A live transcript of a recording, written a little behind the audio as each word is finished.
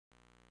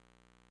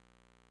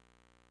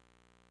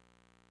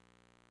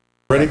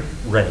Ready?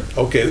 Ready.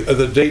 Okay,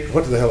 the date,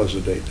 what the hell is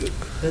the date?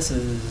 This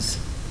is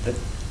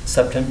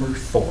September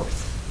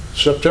 4th.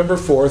 September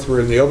 4th,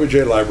 we're in the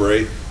LBJ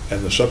Library,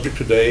 and the subject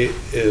today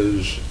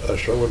is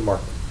Sherwin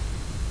Markman.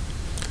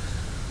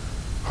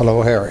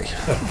 Hello, Harry.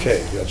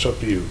 Okay, that's up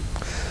to you.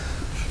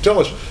 Tell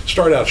us,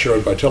 start out,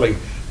 Sherwin, by telling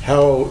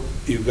how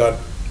you got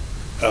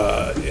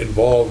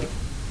involved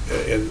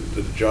in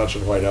the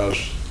Johnson White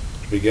House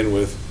to begin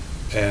with,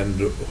 and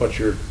what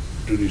your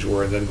duties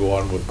were, and then go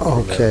on with.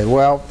 Okay,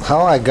 well,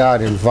 how I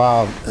got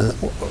involved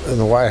in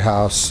the White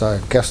House,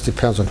 I guess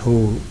depends on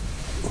who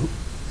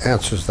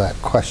answers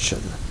that question.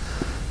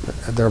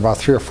 There are about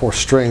 3 or 4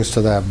 strings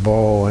to that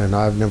bow, and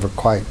I'm never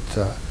quite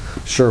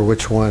sure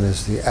which one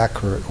is the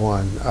accurate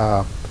one.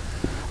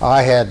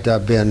 I had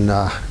been,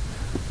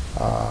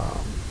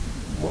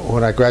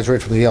 when I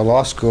graduated from the Yale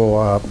Law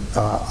School,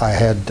 I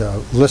had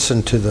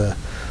listened to the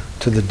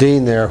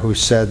dean there, who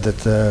said that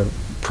the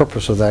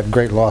purpose of that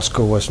great law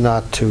school was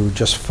not to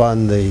just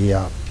fund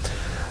the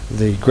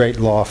great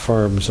law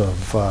firms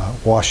of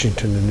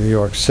Washington and New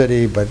York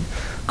City, but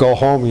go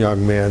home,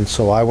 young men.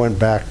 So I went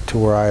back to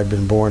where I had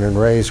been born and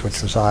raised,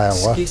 which was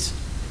Iowa.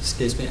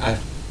 Excuse me.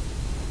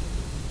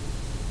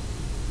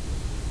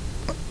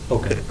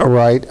 Okay.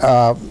 Right.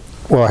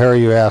 Well,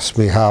 Harry, you asked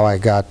me how I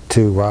got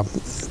to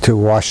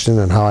Washington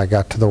and how I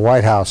got to the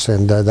White House,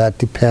 and that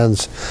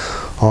depends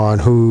on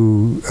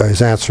who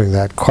is answering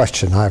that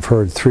question. I've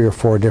heard 3 or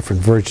 4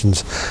 different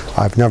versions.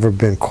 I've never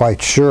been quite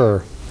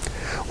sure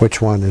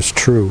which one is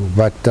true.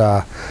 But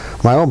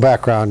my own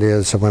background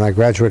is when I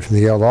graduated from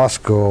the Yale Law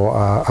School,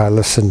 I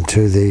listened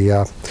to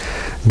the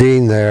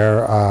dean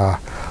there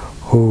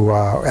who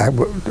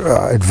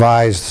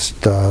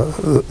advised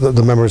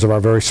the members of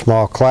our very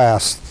small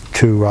class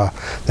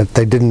that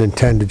they didn't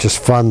intend to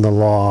just fund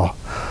the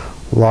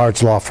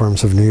large law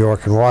firms of New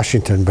York and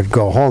Washington, but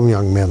go home,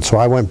 young men. So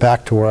I went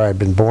back to where I'd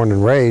been born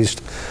and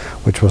raised,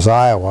 which was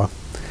Iowa,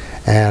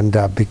 and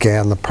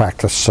began the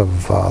practice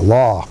of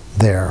law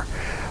there,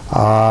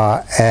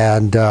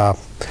 and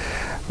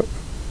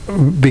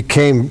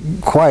became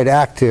quite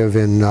active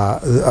in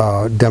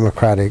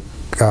Democratic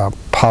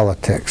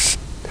politics.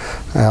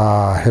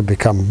 Had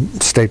become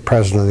state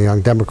president of the Young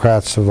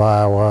Democrats of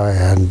Iowa,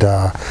 and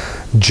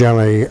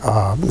generally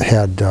I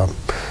had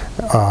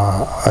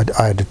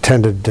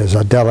attended as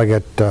a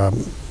delegate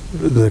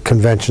the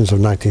conventions of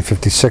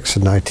 1956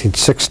 and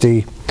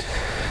 1960,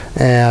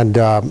 and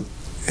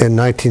in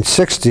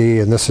 1960,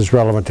 and this is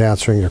relevant to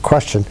answering your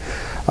question,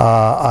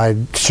 I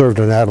served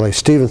on Adlai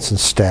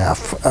Stevenson's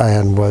staff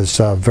and was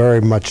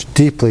very much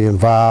deeply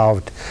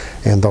involved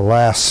in the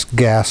last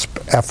gasp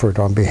effort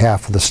on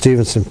behalf of the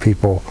Stevenson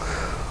people,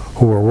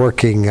 who were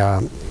working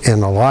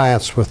in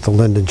alliance with the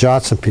Lyndon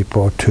Johnson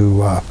people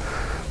to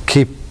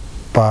keep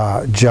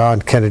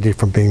John Kennedy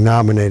from being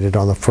nominated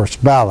on the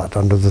first ballot,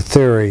 under the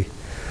theory,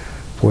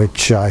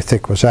 which I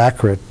think was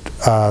accurate,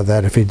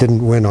 that if he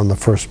didn't win on the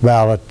first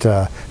ballot,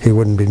 he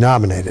wouldn't be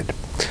nominated.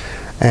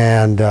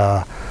 And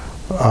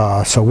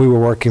so we were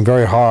working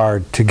very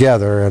hard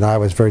together, and I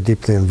was very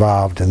deeply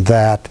involved in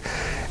that.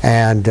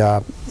 And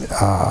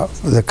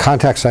the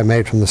contacts I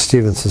made from the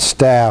Stevenson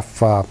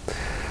staff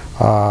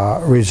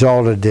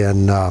resulted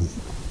in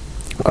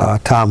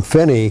Tom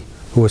Finney,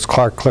 who was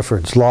Clark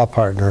Clifford's law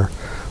partner,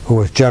 who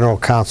was general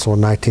counsel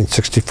in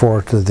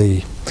 1964 to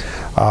the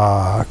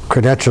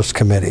Credentials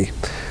Committee,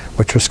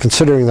 which was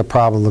considering the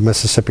problem of the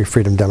Mississippi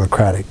Freedom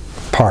Democratic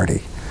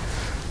Party.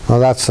 Well,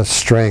 that's a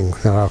string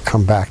that I'll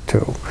come back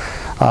to.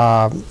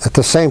 At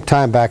the same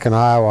time, back in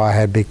Iowa, I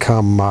had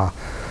become,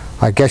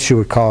 I guess you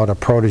would call it a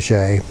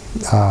protege,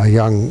 a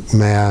young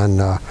man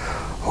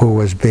who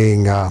was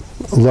being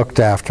looked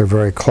after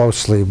very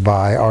closely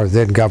by our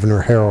then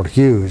Governor Harold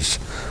Hughes,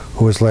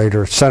 who was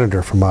later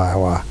senator from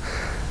Iowa.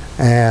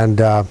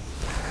 And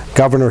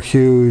Governor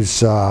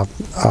Hughes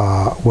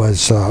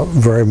was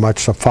very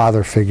much a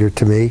father figure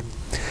to me,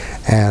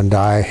 and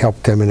I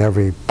helped him in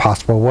every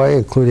possible way,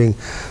 including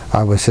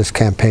I was his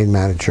campaign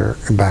manager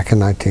back in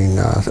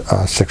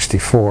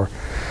 1964.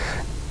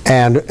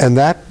 And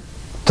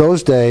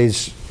those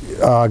days,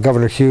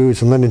 Governor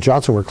Hughes and Lyndon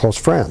Johnson were close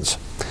friends.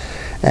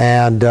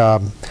 And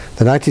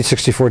the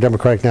 1964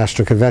 Democratic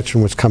National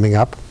Convention was coming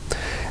up,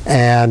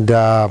 and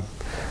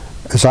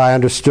as I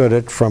understood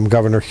it from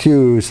Governor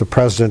Hughes, the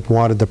president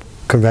wanted the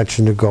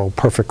convention to go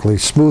perfectly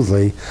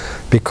smoothly,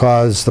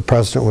 because the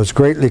president was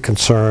greatly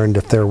concerned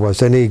if there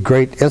was any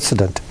great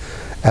incident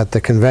at the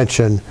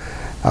convention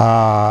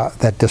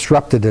that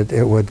disrupted it,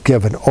 it would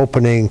give an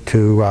opening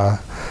to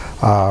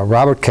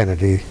Robert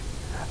Kennedy,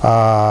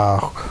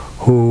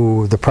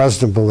 who the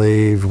president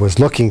believed was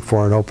looking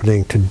for an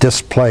opening to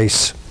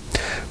displace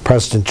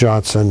President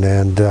Johnson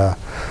and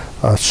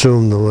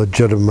assume the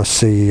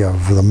legitimacy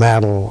of the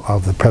mantle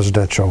of the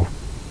presidential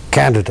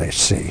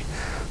candidacy.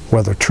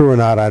 Whether true or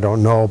not, I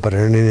don't know, but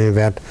in any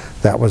event,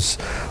 that was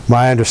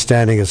my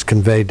understanding as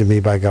conveyed to me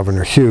by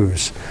Governor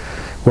Hughes.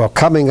 Well,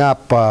 coming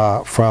up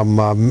from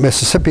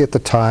Mississippi at the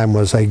time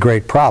was a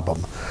great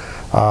problem.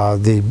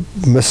 The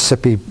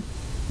Mississippi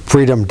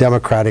Freedom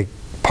Democratic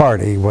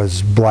Party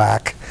was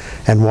black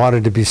and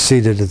wanted to be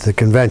seated at the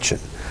convention.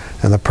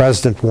 And the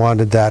president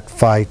wanted that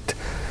fight,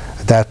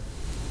 that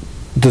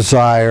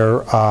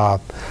desire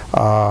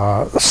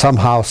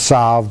somehow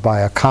solved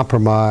by a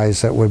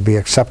compromise that would be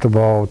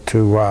acceptable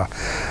to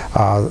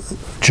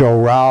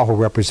Joe Rao, who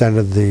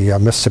represented the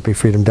Mississippi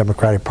Freedom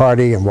Democratic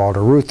Party, and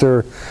Walter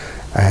Reuther,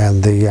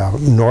 and the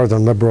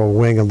northern liberal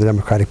wing of the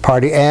Democratic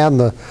Party, and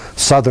the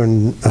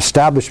southern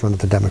establishment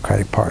of the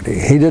Democratic Party.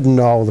 He didn't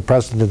know, the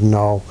president didn't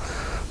know,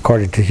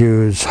 according to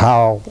Hughes,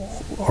 how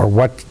or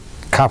what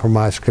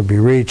compromise could be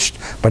reached,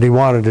 but he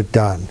wanted it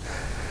done.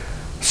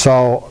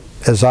 So,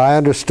 as I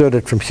understood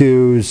it from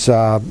Hughes,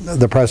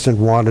 the president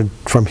wanted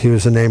from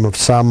Hughes the name of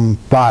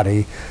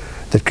somebody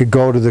that could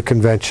go to the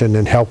convention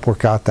and help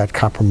work out that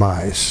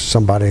compromise.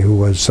 Somebody who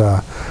was,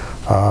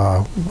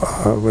 I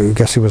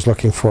guess he was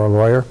looking for a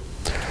lawyer.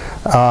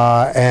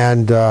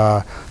 And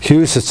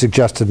Hughes had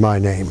suggested my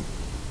name.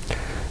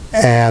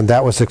 And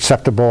that was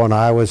acceptable, and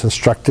I was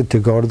instructed to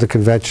go to the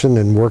convention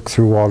and work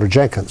through Walter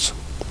Jenkins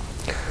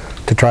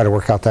to try to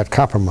work out that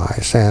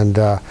compromise. And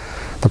the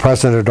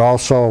president had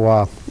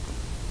also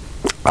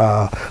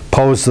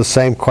posed the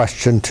same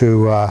question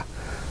to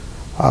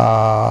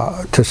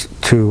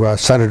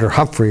Senator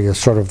Humphrey as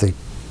sort of the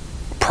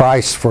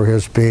price for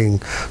his being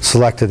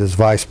selected as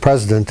vice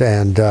president,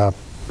 and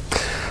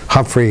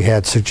Humphrey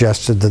had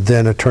suggested the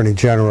then Attorney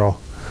General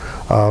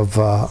of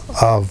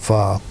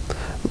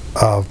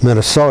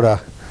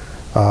Minnesota,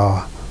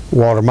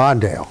 Walter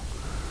Mondale.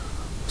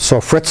 So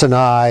Fritz and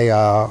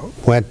I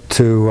went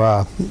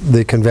to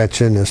the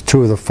convention as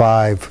two of the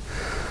 5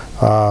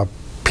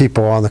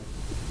 people on the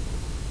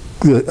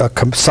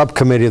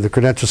subcommittee of the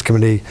Credentials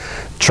Committee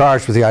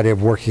charged with the idea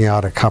of working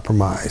out a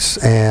compromise.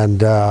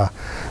 And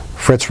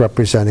Fritz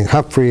representing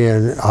Humphrey,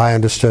 and I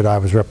understood I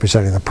was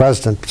representing the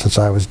president since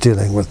I was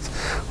dealing with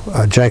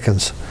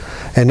Jenkins.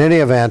 In any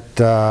event,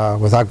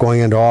 without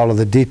going into all of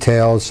the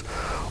details,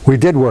 we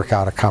did work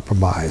out a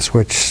compromise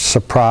which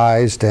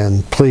surprised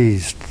and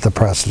pleased the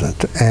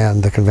president,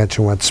 and the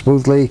convention went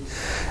smoothly,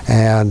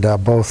 and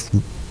both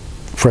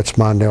Fritz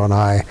Mondale and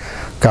I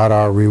got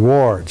our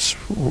rewards.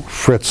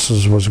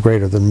 Fritz's was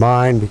greater than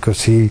mine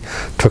because he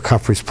took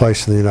Humphrey's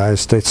place in the United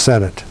States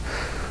Senate.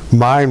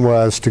 Mine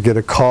was to get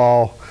a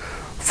call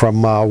from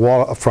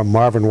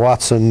Marvin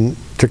Watson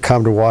to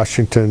come to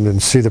Washington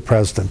and see the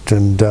president,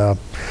 and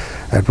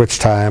at which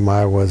time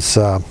I was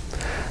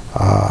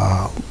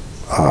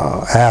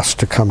asked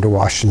to come to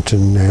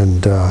Washington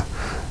and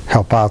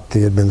help out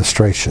the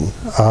administration.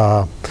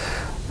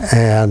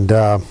 And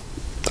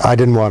I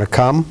didn't want to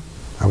come.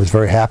 I was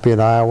very happy in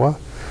Iowa,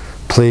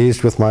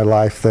 pleased with my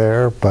life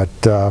there, but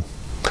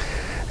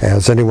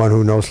as anyone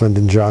who knows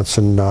Lyndon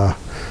Johnson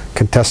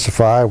can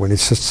testify, when he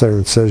sits there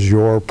and says,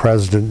 "Your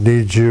president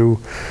needs you,"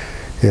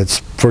 it's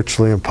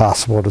virtually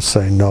impossible to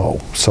say no.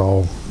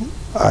 So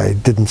I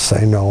didn't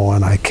say no,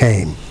 and I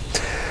came.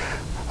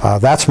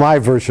 That's my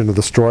version of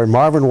the story.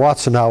 Marvin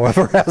Watson,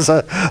 however, has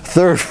a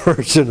third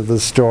version of the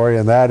story,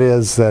 and that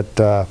is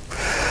that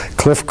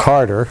Cliff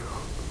Carter,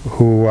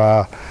 who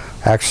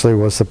actually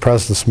was the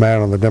president's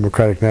man on the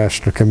Democratic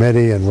National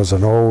Committee and was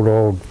an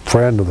old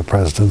friend of the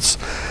president's,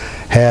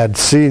 had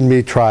seen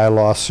me try a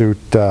lawsuit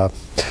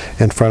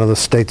in front of the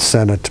state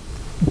Senate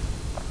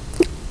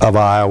of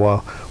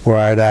Iowa, where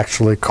I had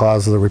actually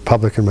caused the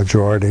Republican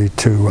majority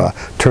to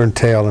turn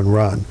tail and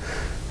run.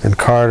 And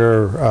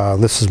Carter,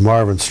 this is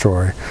Marvin's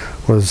story,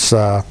 was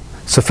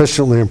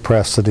sufficiently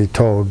impressed that he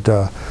told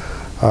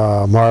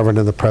Marvin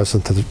and the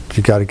president that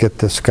you got to get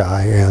this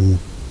guy, and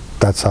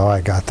that's how I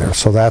got there.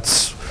 So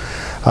that's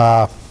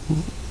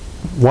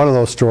one of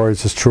those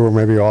stories is true, or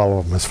maybe all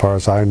of them, as far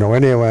as I know.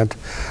 In any event,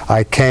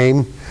 I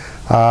came,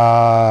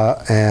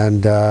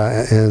 and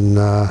in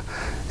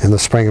the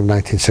spring of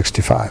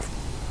 1965,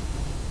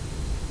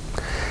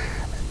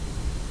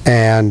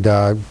 and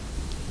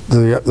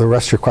the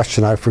rest of your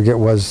question, I forget,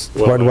 was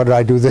what did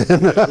I do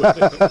then?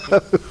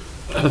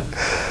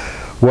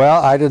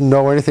 Well, I didn't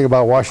know anything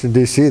about Washington,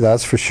 D.C.,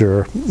 that's for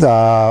sure,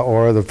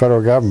 or the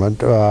federal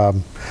government.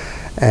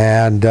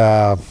 And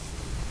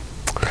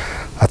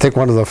I think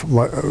one of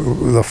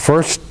the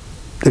first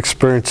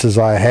experiences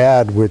I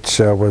had, which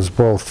was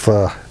both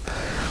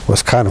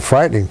was kind of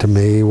frightening to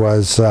me,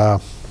 was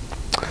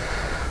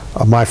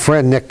my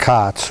friend Nick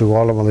Kotz, who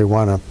ultimately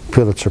won a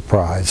Pulitzer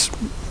Prize,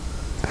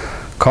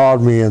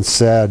 called me and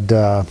said,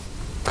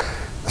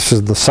 this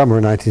is the summer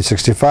of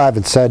 1965,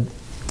 and said,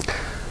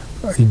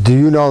 "Do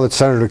you know that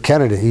Senator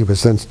Kennedy," he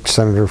was then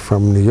senator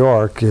from New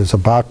York, "is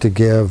about to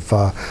give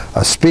a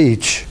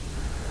speech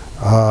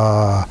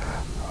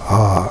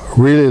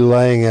really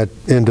laying it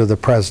into the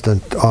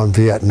president on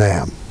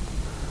Vietnam.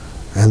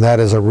 And that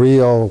is a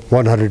real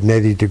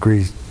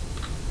 180-degree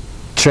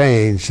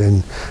change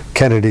in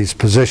Kennedy's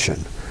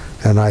position.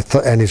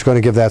 And he's going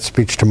to give that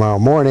speech tomorrow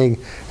morning,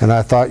 and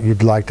I thought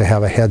you'd like to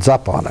have a heads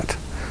up on it,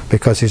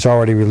 because he's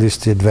already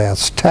released the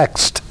advanced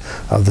text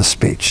of the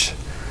speech."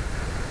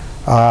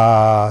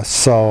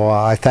 So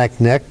I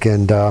thanked Nick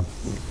and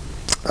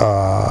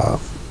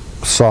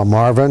saw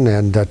Marvin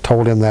and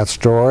told him that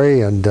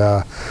story, and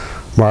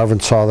Marvin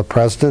saw the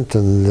president,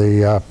 and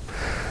the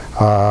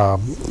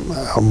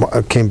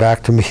came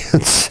back to me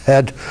and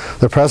said,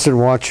 the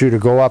president wants you to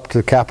go up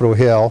to Capitol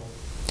Hill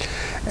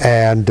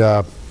and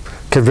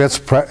convince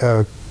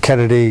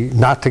Kennedy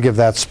not to give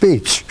that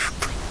speech.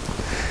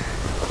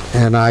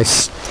 And I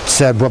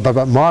said, well,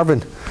 but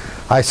Marvin,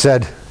 I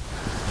said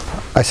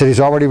he's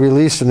already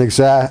released an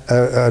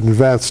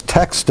advanced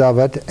text of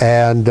it,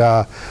 and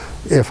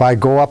if I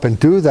go up and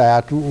do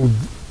that,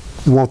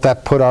 won't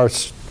that put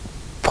us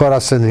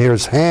in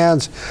his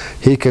hands?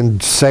 He can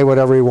say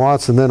whatever he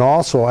wants, and then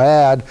also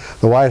add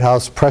the White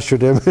House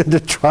pressured him into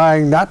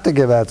trying not to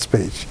give that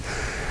speech.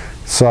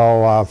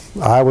 So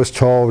I was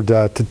told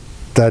that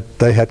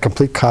they had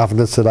complete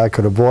confidence that I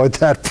could avoid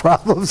that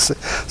problem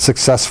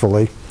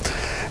successfully.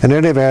 In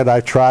any event,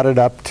 I trotted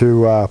up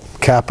to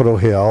Capitol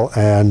Hill,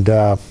 and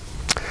it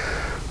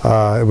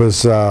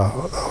was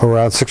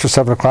around 6 or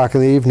 7 o'clock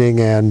in the evening,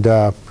 and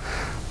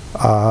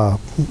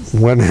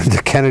went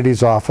into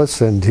Kennedy's office,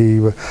 and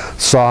he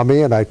saw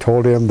me, and I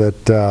told him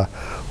that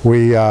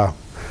we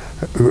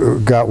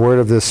got word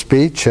of this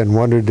speech and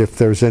wondered if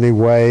there's any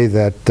way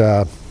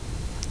that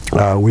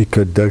we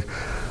could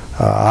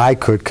I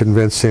could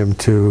convince him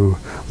to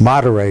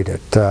moderate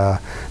it.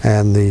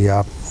 And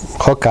the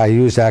hook I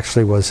used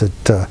actually was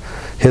that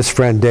his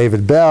friend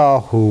David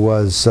Bell, who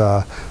was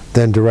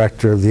then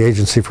director of the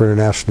Agency for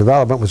International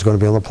Development, was going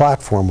to be on the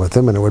platform with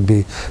him, and it would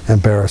be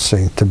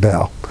embarrassing to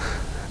Bell,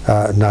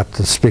 not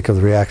to speak of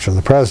the reaction of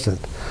the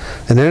president.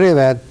 In any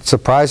event,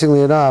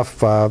 surprisingly enough,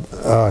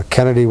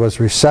 Kennedy was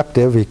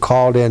receptive. He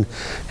called in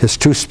his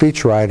two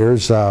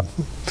speechwriters,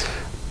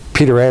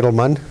 Peter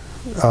Edelman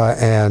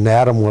and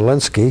Adam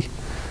Walensky,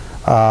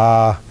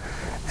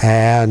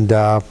 and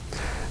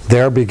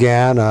there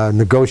began a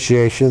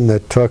negotiation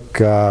that took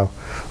a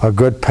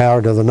good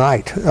part of the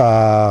night,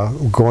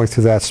 going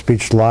through that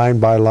speech line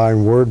by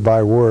line, word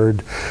by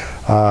word.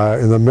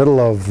 In the middle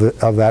of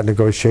that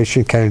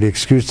negotiation, Kennedy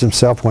excused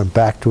himself, went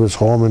back to his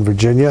home in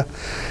Virginia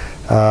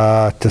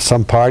to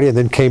some party, and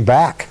then came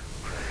back.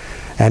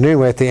 And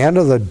anyway, at the end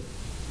of the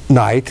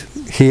night,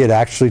 he had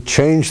actually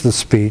changed the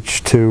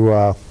speech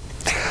to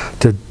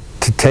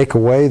take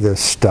away this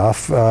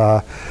stuff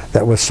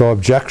that was so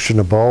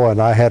objectionable,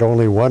 and I had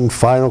only one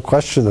final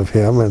question of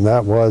him, and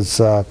that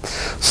was,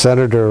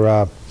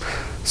 Senator,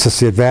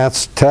 since the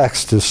advanced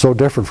text is so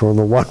different from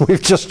the one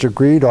we've just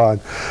agreed on,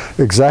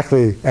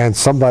 exactly, and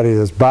somebody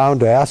is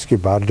bound to ask you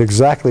about it,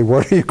 exactly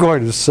what are you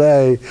going to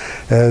say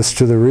as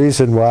to the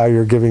reason why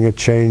you're giving a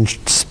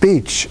changed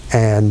speech?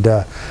 And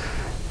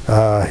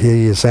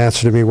his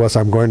answer to me was,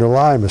 I'm going to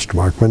lie, Mr.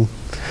 Markman.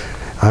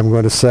 I'm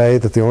going to say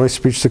that the only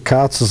speech that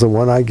counts is the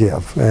one I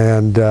give.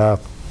 And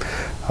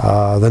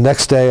the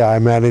next day I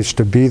managed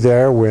to be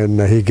there when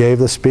he gave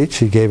the speech.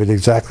 He gave it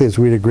exactly as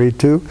we'd agreed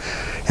to.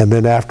 And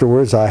then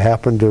afterwards I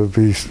happened to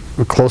be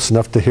close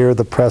enough to hear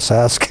the press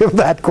ask him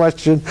that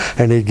question,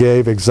 and he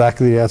gave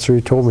exactly the answer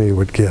he told me he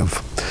would give,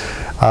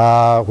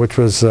 which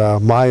was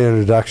my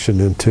introduction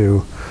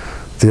into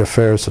the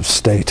affairs of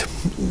state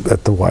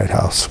at the White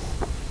House.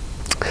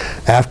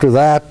 After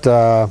that,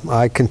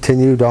 I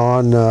continued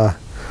on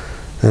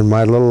in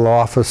my little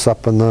office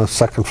up on the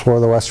second floor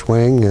of the West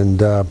Wing, and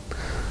the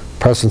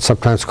president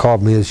sometimes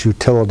called me his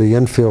utility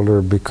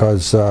infielder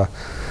because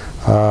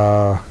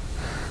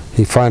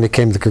he finally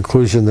came to the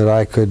conclusion that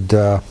I could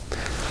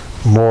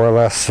more or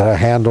less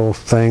handle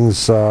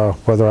things,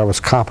 whether I was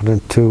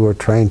competent to or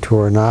trained to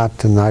or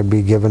not, and I'd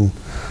be given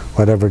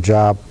whatever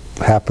job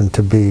happened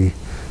to be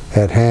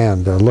at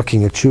hand.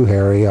 Looking at you,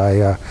 Harry,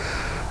 I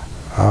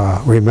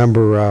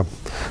remember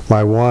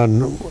my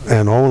one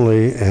and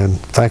only, and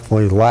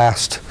thankfully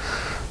last,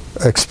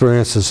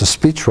 experience as a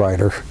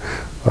speechwriter.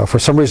 For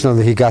some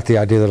reason he got the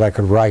idea that I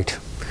could write.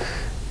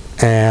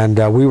 And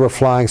we were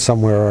flying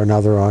somewhere or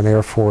another on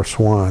Air Force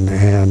One,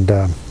 and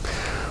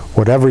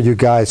whatever you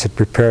guys had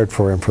prepared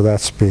for him for that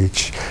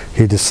speech,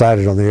 he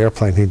decided on the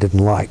airplane he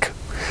didn't like.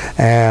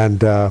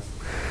 And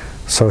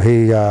so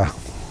he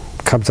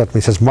comes up to me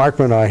and says,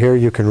 Markman, I hear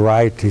you can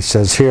write. He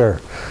says,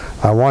 here,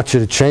 I want you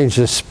to change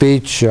this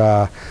speech,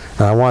 and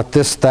I want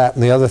this, that,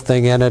 and the other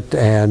thing in it,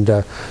 and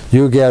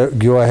you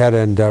go ahead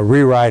and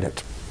rewrite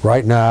it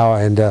right now,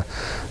 and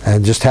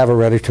just have it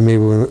ready for me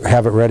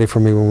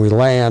when we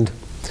land.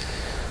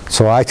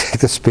 So I take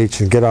the speech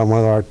and get on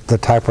one of the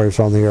typewriters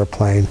on the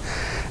airplane,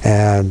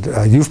 and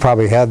you've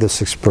probably had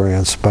this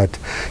experience, but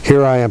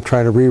here I am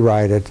trying to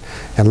rewrite it,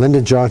 and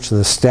Lyndon Johnson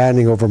is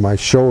standing over my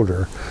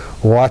shoulder,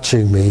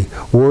 watching me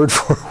word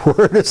for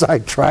word as I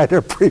try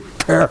to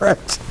prepare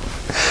it,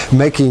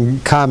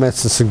 making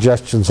comments and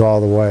suggestions all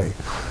the way.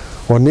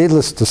 Well,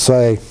 needless to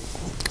say,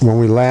 when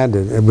we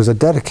landed, it was a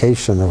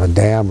dedication of a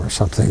dam or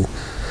something.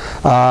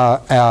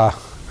 The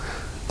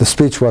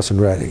speech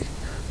wasn't ready.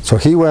 So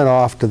he went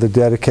off to the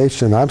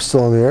dedication. I'm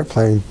still in the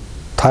airplane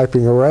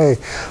typing away.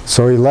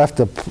 So he left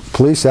a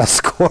police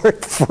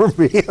escort for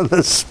me in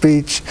the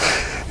speech.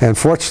 And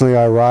fortunately,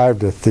 I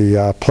arrived at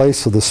the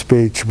place of the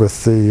speech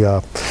with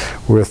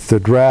the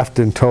draft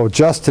in tow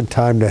just in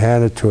time to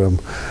hand it to him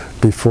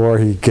before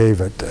he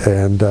gave it.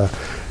 And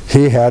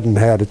he hadn't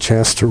had a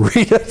chance to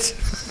read it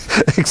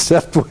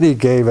except when he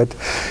gave it.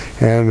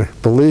 And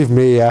believe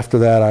me, after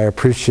that, I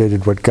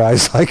appreciated what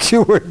guys like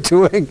you were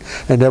doing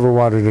and never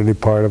wanted any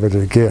part of it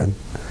again.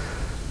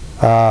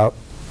 But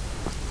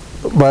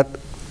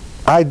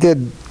I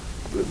did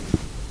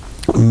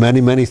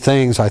many, many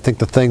things. I think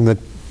the thing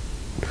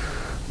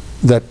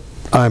that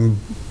I'm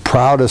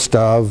proudest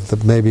of,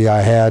 that maybe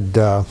I had,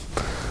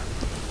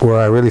 where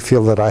I really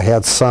feel that I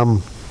had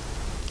some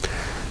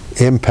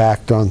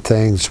impact on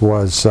things,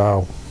 was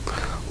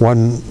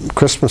one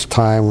Christmas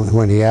time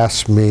when he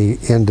asked me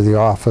into the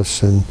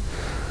office and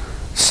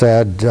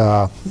said,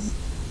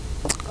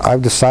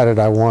 I've decided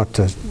I want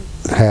to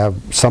have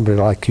somebody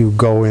like you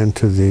go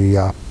into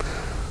the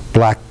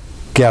black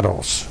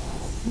ghettos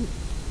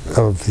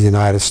of the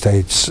United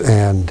States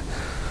and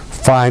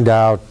find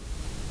out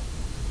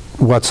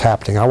what's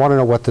happening. I want to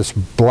know what this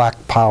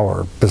black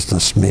power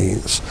business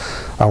means.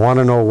 I want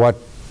to know what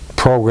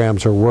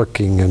programs are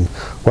working and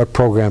what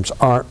programs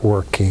aren't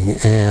working,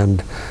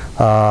 and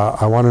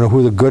I want to know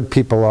who the good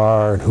people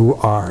are and who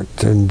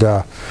aren't. And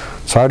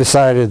so I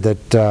decided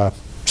that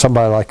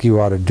somebody like you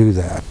ought to do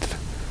that.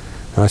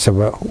 And I said,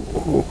 well,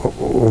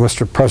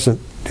 Mr.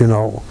 President, you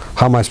know,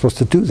 how am I supposed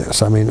to do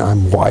this? I mean,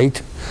 I'm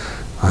white,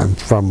 I'm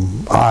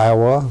from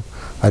Iowa,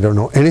 I don't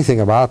know anything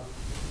about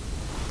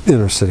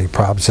inner city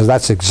problems. So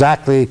that's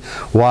exactly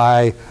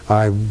why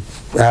I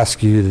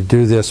ask you to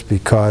do this,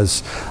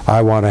 because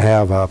I want to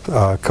have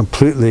a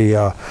completely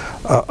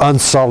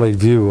unsullied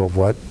view of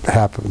what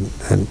happened.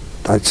 And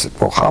I said,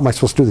 well, how am I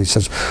supposed to do this?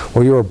 He says,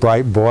 well, you're a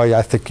bright boy,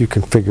 I think you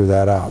can figure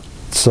that out.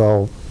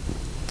 So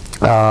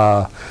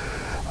I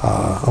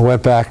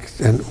went back,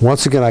 and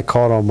once again I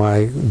called on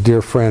my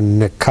dear friend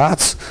Nick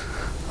Kotz,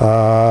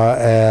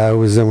 who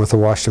was in with the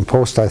Washington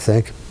Post, I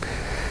think,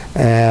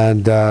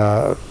 and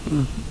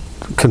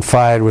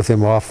confided with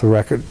him off the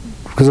record,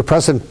 because the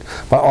president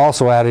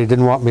also added he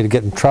didn't want me to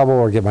get in trouble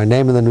or get my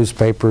name in the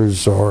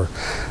newspapers or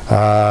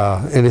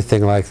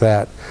anything like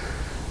that.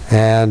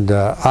 And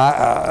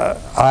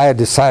I had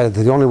decided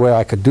that the only way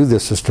I could do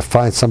this is to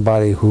find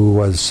somebody who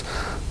was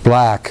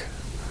black,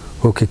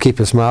 who could keep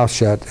his mouth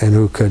shut and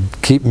who could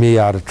keep me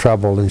out of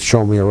trouble and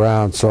show me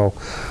around. So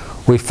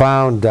we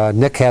found,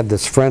 Nick had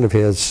this friend of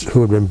his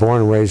who had been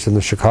born and raised in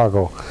the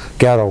Chicago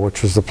ghetto,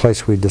 which was the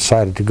place we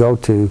decided to go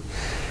to,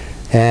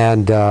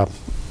 and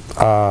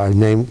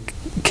named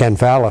Ken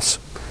Vallis.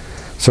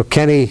 So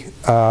Kenny,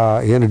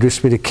 he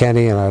introduced me to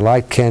Kenny, and I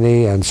liked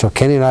Kenny, and so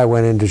Kenny and I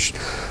went into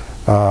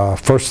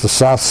first the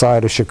south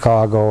side of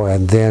Chicago,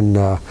 and then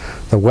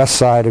the west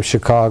side of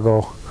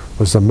Chicago. It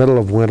was the middle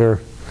of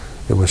winter.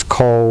 It was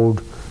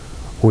cold.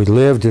 We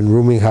lived in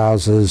rooming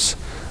houses.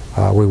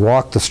 We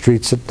walked the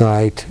streets at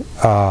night.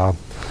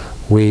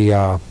 We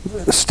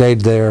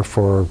stayed there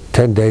for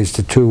 10 days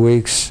to 2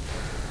 weeks,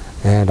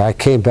 and I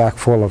came back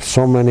full of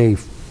so many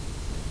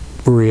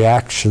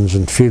reactions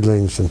and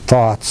feelings and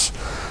thoughts.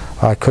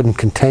 I couldn't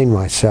contain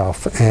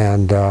myself,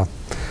 and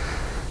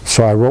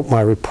so I wrote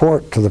my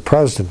report to the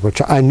president,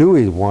 which I knew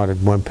he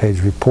wanted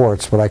one-page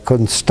reports, but I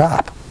couldn't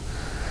stop.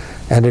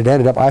 And it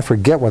ended up, I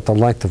forget what the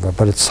length of it,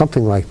 but it's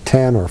something like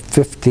 10 or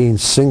 15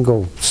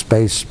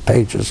 single-space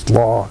pages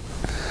long.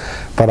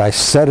 But I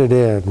set it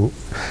in,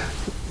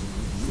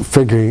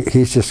 figuring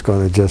he's just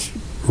going to just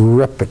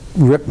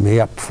rip me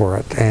up for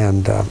it.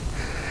 And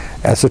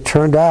as it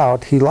turned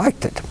out, he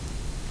liked it.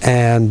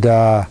 And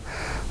it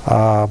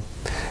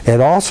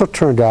also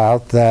turned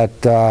out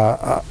that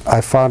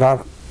I found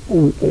out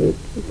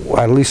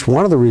at least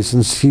one of the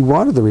reasons he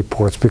wanted the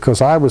reports,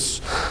 because I was,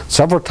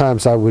 several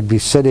times I would be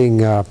sitting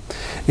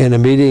in a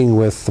meeting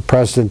with the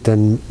president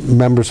and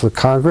members of the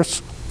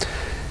Congress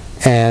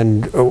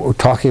and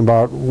talking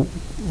about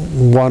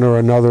one or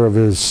another of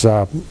his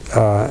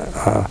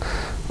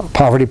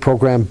poverty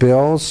program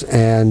bills,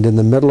 and in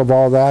the middle of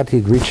all that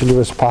he'd reach into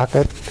his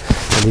pocket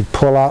and he'd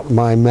pull out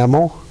my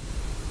memo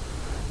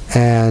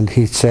and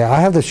he'd say,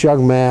 I have this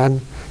young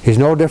man. He's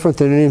no different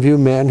than any of you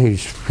men.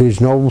 He's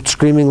no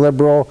screaming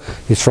liberal.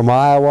 He's from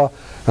Iowa.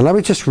 And let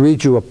me just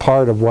read you a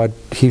part of what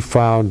he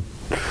found.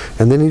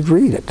 And then he'd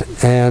read it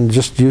and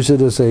just use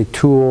it as a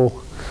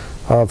tool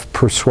of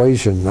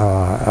persuasion,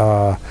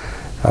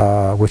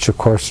 which of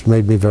course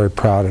made me very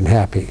proud and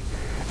happy.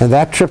 And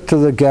that trip to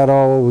the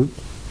ghetto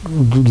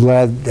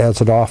led,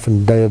 as it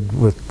often did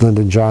with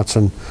Lyndon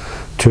Johnson,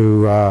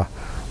 to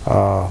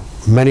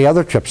many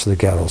other trips to the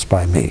ghettos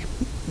by me.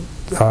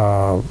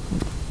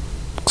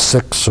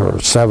 6 or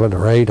 7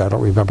 or 8, I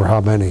don't remember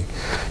how many,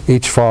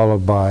 each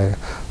followed by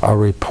a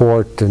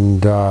report,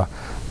 and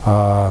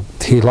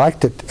he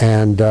liked it,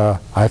 and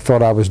I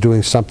thought I was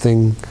doing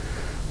something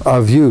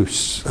of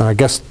use. And I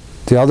guess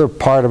the other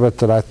part of it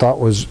that I thought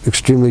was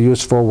extremely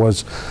useful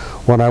was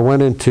when I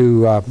went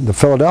into the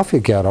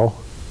Philadelphia ghetto.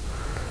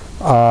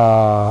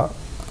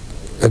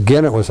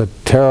 Again, it was a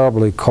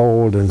terribly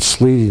cold and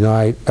sleety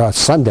night,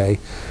 Sunday,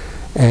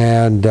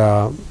 and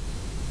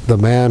the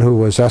man who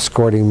was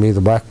escorting me, the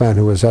black man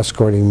who was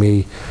escorting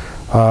me,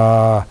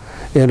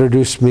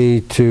 introduced me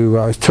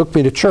to, took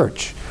me to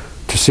church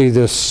to see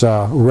this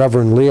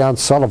Reverend Leon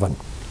Sullivan,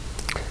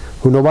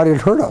 who nobody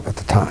had heard of at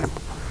the time.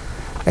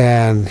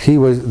 And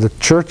the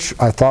church,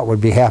 I thought,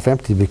 would be half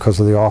empty because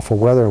of the awful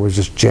weather. It was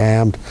just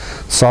jammed.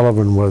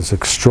 Sullivan was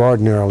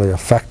extraordinarily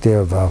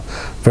effective, a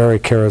very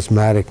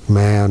charismatic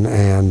man,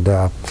 and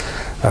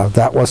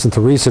that wasn't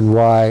the reason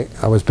why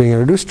I was being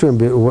introduced to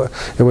him.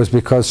 It was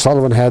because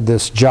Sullivan had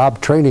this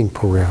job training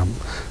program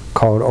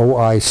called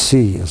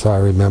OIC, as I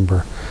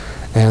remember.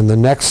 And the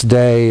next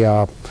day,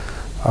 I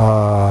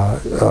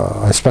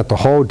spent the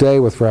whole day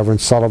with Reverend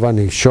Sullivan.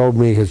 He showed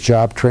me his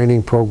job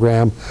training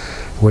program,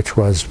 which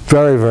was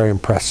very, very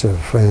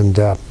impressive. And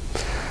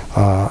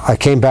I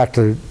came back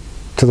to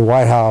the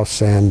White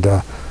House and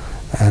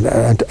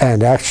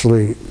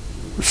actually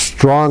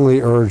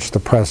strongly urged the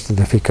president,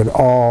 if he could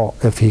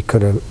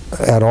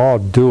at all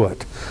do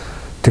it,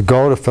 to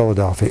go to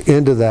Philadelphia,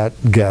 into that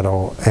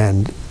ghetto,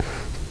 and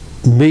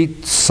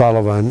meet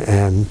Sullivan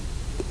and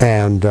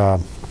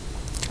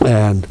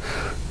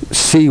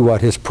see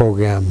what his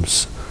program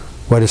is,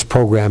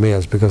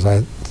 because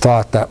I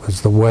thought that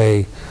was the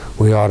way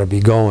we ought to be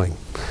going.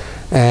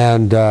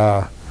 And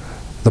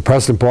the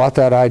president bought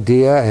that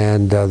idea,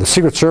 and the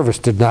Secret Service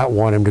did not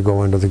want him to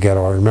go into the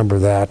ghetto. I remember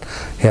that.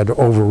 He had to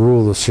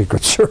overrule the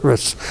Secret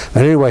Service.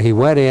 And anyway, he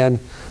went in,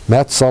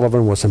 met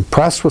Sullivan, was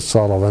impressed with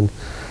Sullivan.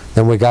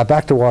 Then we got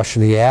back to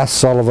Washington. He asked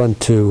Sullivan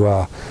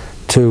to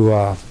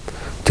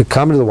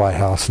come to the White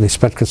House, and he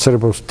spent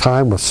considerable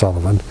time with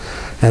Sullivan.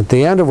 At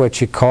the end of which,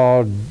 he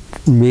called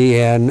me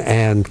in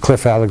and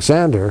Cliff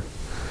Alexander,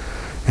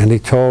 and he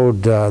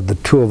told the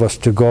two of us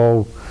to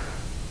go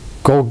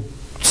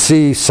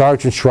see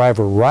Sergeant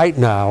Shriver right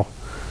now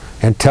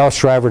and tell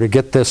Shriver to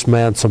get this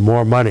man some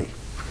more money.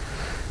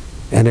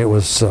 And it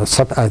was,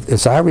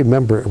 as I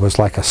remember, it was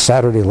like a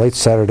late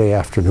Saturday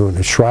afternoon.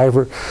 And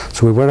Shriver,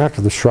 so we went out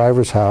to the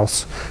Shriver's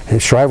house, and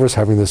Shriver's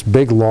having this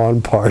big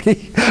lawn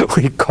party.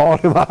 We called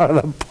him out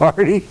of the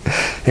party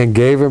and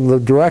gave him the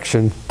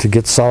direction to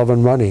get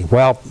Sullivan money.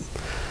 Well,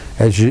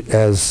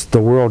 as the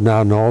world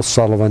now knows,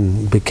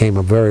 Sullivan became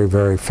a very,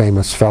 very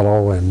famous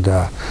fellow and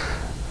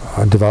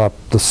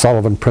developed the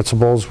Sullivan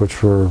principles,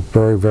 which were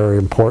very, very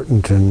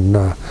important in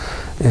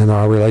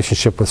our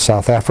relationship with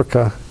South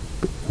Africa.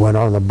 Went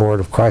on the board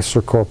of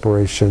Chrysler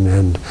Corporation,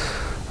 and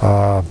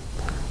I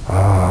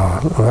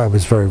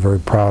was very, very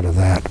proud of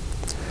that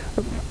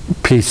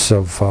piece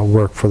of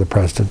work for the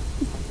president.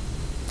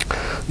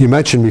 You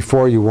mentioned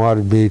before you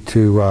wanted me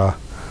to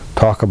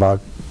talk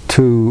about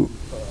two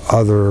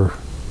other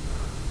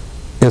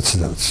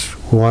incidents.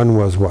 One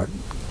was what?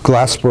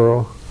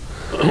 Glassboro?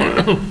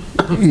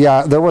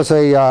 Yeah, there was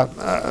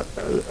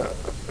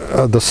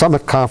the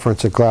summit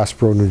conference at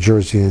Glassboro, New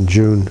Jersey in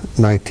June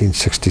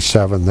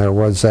 1967. There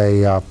was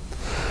that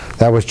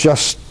was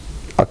just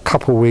a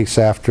couple weeks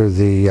after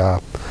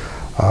the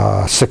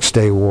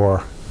Six-Day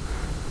War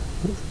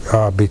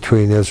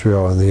between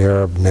Israel and the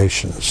Arab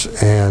nations.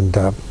 And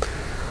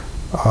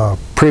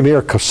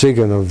Premier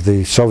Kosygin of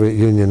the Soviet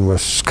Union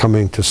was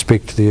coming to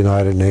speak to the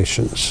United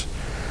Nations.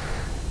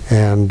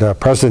 And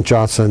President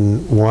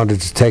Johnson wanted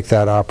to take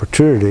that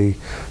opportunity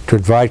to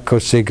invite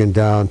Kosygin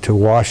down to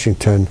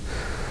Washington,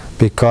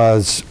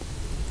 because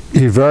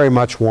he very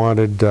much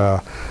wanted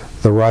the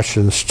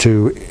Russians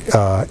to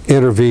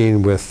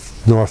intervene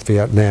with North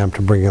Vietnam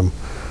to bring him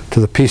to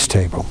the peace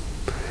table.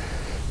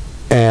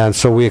 And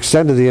so we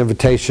extended the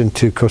invitation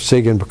to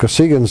Kosygin, but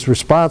Kosygin's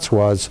response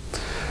was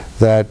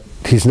that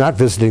he's not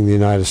visiting the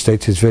United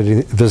States, he's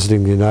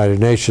visiting the United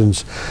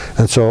Nations,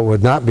 and so it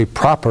would not be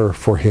proper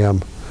for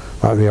him,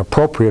 not be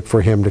appropriate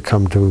for him to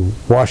come to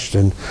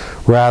Washington.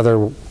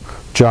 Rather,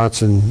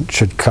 Johnson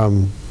should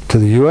come to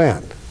the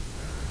UN.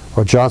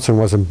 Well, Johnson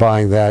wasn't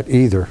buying that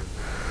either.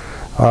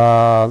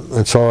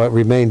 And so it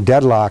remained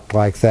deadlocked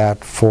like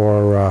that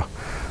for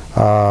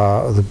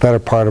the better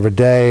part of a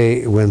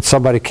day, when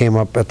somebody came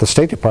up at the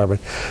State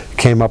Department,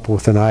 came up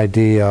with an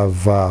idea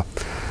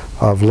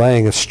of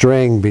laying a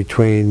string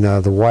between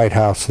the White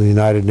House and the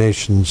United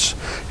Nations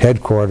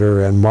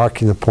headquarters and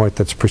marking the point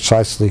that's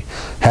precisely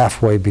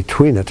halfway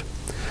between it.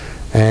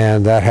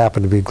 And that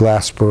happened to be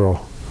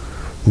Glassboro,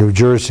 New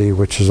Jersey,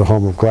 which is the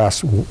home of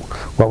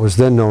what was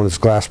then known as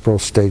Glassboro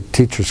State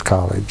Teachers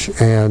College.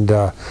 And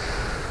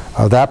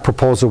that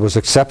proposal was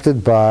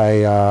accepted by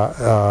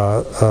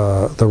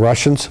the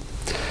Russians,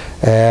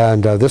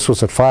 and this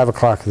was at 5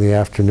 o'clock in the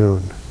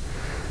afternoon.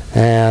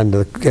 And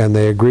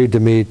they agreed to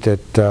meet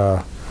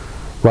at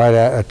right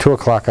at 2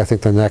 o'clock, I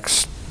think, the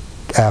next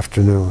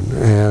afternoon.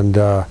 And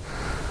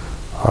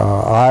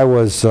I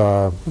was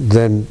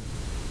then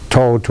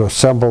told to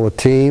assemble a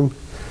team,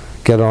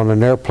 get on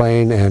an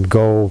airplane, and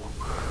go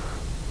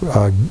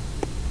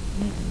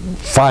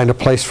find a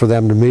place for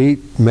them to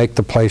meet, make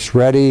the place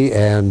ready,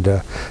 and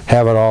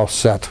have it all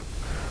set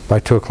by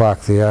 2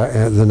 o'clock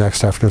the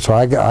next afternoon. So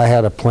I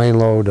had a plane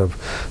load of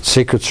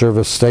Secret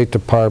Service, State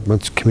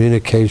Departments,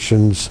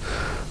 communications,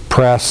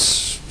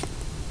 press,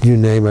 you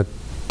name it.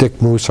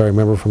 Dick Moose, I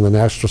remember, from the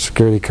National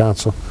Security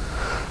Council.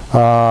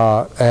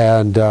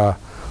 And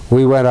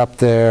we went up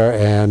there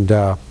and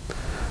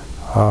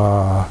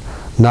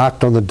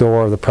knocked on the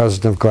door of the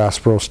president of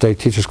Glassboro State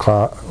Teachers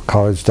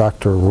College,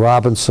 Dr.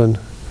 Robinson,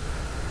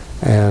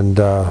 And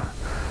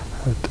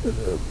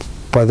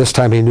by this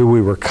time he knew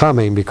we were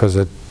coming because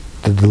it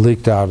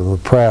leaked out in the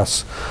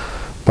press.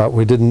 But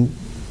we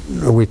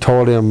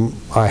told him,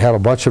 I had a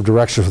bunch of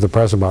directions for the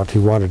president about. He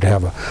wanted to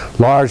have a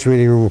large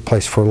meeting room, a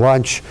place for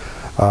lunch,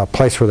 a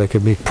place where they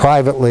could meet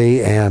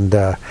privately, and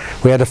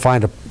we had to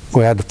find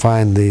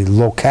the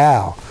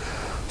locale.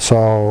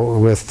 So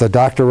with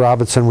Dr.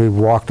 Robinson, we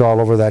walked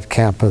all over that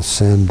campus,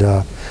 and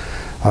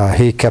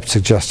he kept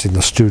suggesting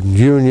the student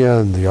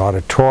union, the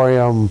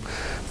auditorium,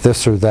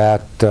 this or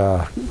that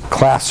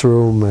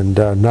classroom, and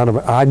none of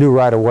it. I knew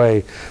right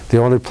away the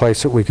only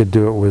place that we could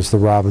do it was the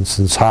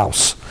Robinsons'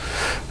 house.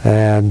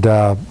 And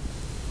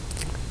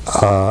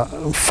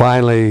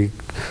finally,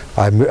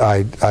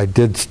 I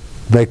did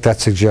make that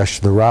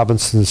suggestion. The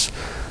Robinsons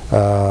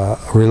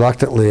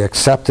reluctantly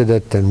accepted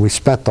it, and we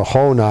spent the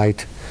whole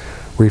night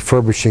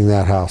refurbishing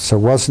that house. It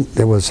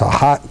was a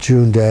hot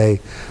June day.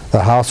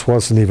 The house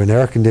wasn't even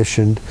air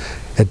conditioned.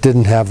 It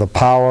didn't have the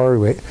power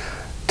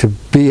to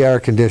be air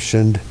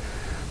conditioned,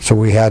 so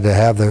we had to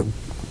have the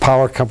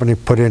power company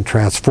put in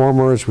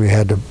transformers. We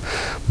had to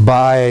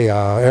buy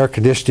air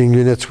conditioning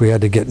units. We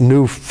had to get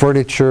new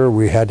furniture.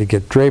 We had to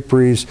get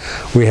draperies.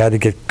 We had to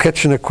get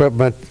kitchen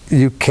equipment.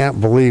 You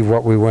can't believe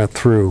what we went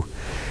through.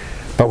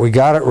 But we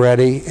got it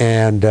ready,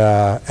 and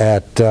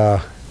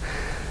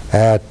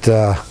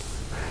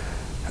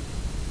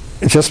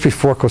just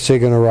before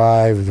Kosygin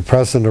arrived, the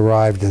president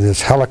arrived in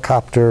his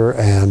helicopter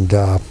and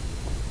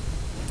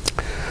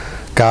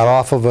got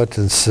off of it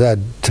and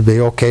said to me,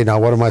 okay, now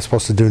what am I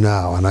supposed to do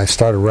now? And I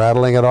started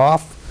rattling it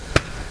off,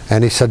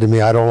 and he said to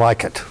me, I don't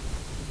like it.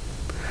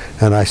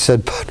 And I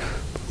said,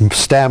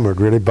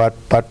 stammered really, but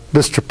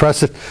Mr.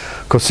 President,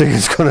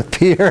 Kosygin's going to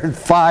be here in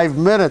 5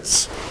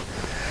 minutes.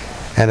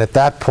 And at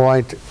that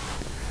point,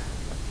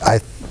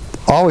 I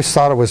always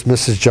thought it was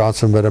Mrs.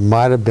 Johnson, but it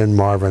might have been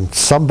Marvin.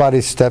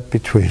 Somebody stepped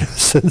between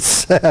us and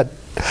said,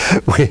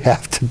 we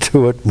have to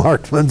do it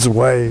Markman's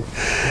way.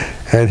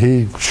 And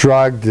he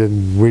shrugged,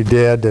 and we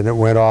did, and it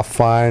went off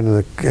fine,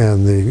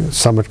 and the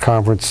summit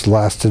conference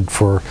lasted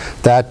for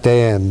that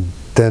day, and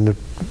then it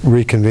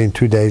reconvened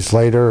 2 days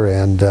later,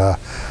 and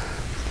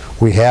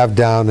we have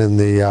down in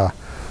the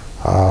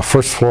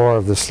first floor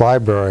of this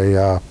library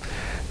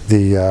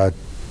the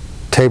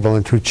table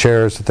and 2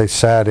 chairs that they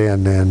sat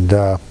in,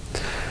 and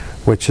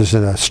which is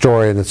in a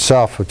story in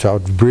itself, which I'll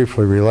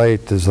briefly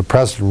relate, is the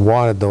president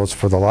wanted those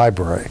for the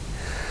library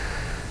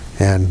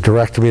and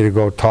directed me to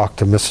go talk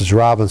to Mrs.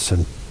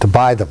 Robinson to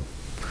buy them.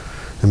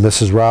 And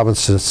Mrs.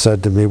 Robinson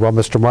said to me, well,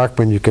 Mr.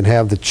 Markman, you can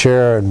have the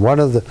chair and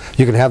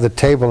you can have the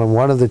table and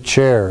one of the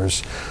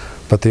chairs,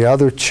 but the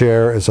other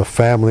chair is a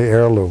family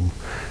heirloom,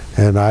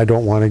 and I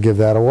don't want to give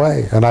that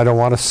away, and I don't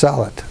want to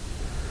sell it.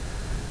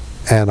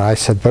 And I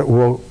said, but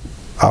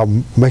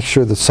I'll make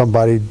sure that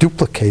somebody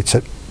duplicates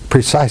it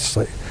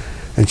precisely.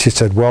 And she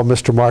said, well,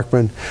 Mr.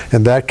 Markman,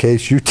 in that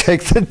case, you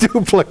take the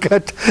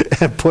duplicate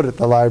and put it in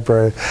the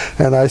library.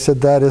 And I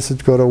said, that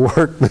isn't going to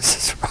work,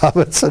 Mrs.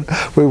 Robinson.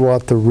 We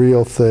want the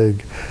real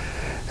thing.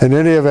 In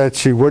any event,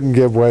 she wouldn't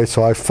give way,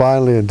 so I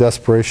finally, in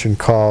desperation,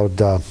 called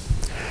the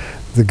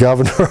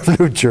governor of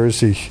New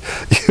Jersey,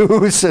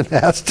 Hughes, and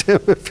asked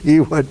him if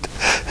he would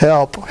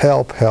help,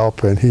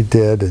 and he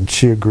did, and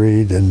she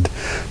agreed, and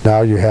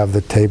now you have the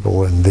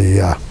table and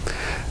the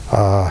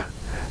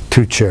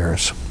 2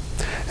 chairs.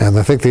 And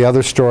I think the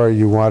other story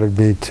you wanted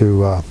me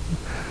to,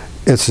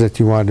 incident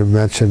you wanted to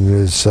mention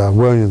is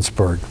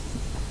Williamsburg,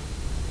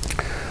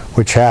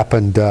 which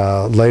happened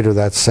later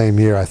that same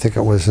year. I think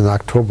it was in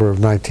October of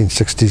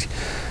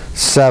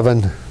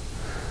 1967.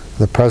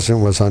 The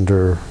president was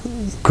under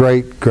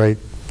great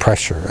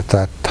pressure at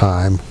that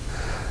time,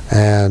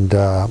 and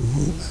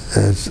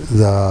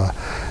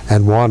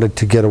wanted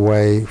to get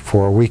away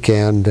for a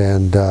weekend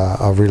and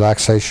a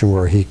relaxation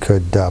where he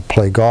could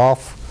play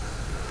golf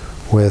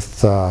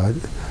with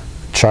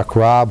Chuck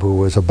Robb, who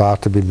was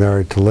about to be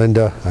married to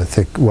Linda. I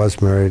think was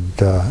married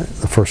the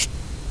first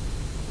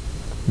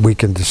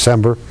week in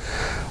December,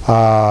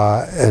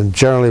 and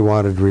generally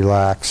wanted to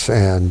relax,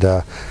 and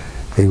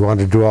he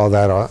wanted to do all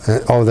that.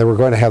 They were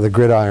going to have the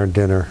gridiron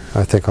dinner,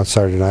 I think, on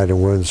Saturday night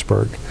in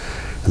Williamsburg,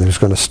 and he was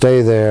going to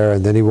stay there,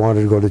 and then he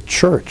wanted to go to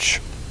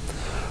church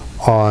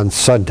on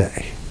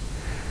Sunday.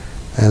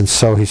 And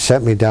so he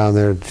sent me down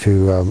there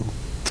to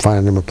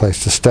find him a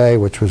place to stay,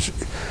 which was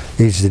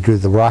easy to do.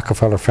 The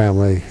Rockefeller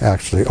family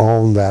actually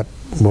owned that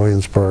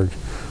Williamsburg,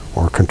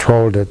 or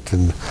controlled it,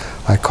 and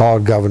I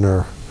called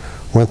Governor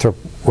Winthrop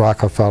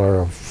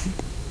Rockefeller of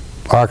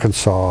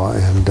Arkansas,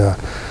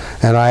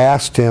 and I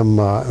asked him,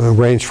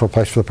 arranged for a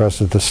place for the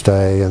president to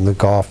stay, and the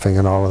golfing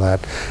and all of that,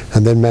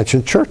 and then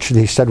mentioned church, and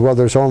he said, well,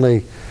 there's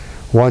only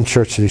one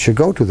church that he should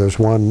go to. There's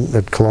one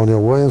at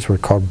Colonial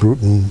Williamsburg called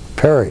Bruton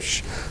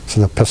Parish. It's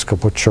an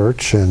Episcopal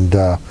church, and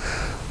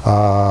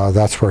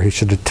that's where he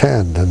should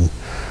attend. And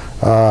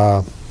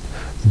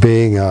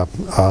being a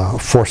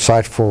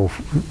foresightful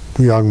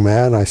young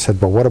man, I said,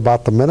 well, what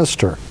about the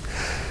minister?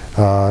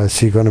 Is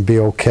he going to be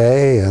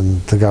okay?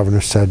 And the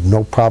governor said,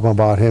 no problem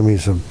about him.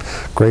 He's a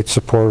great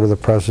supporter of the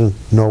president.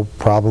 No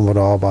problem at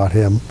all about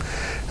him.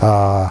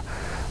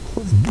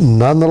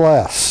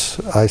 nonetheless,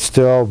 I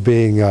still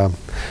being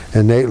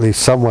innately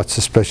somewhat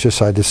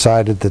suspicious, I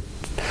decided that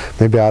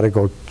maybe I ought to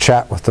go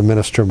chat with the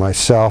minister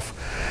myself.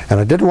 And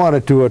I didn't want to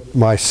do it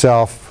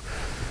myself,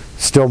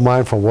 still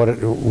mindful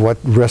what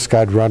risk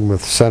I'd run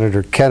with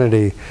Senator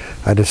Kennedy.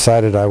 I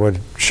decided I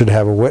should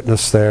have a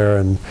witness there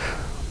and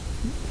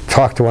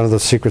talk to one of the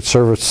Secret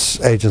Service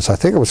agents. I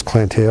think it was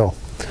Clint Hill.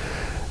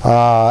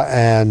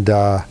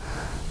 That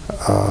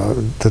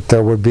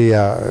there would be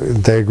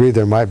they agreed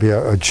there might be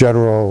a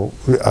general,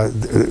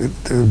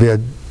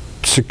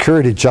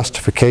 security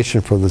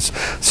justification for the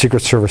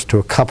Secret Service to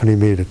accompany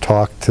me to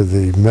talk to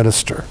the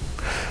minister,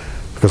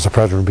 because the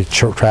president would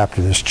be trapped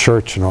in his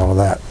church and all of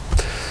that.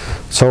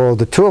 So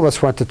the two of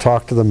us went to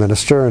talk to the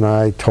minister, and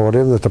I told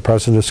him that the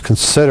president is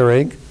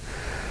considering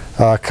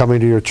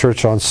coming to your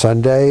church on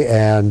Sunday,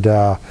 and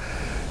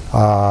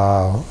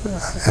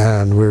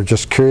we're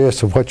just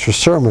curious of what your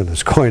sermon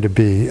is going to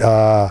be.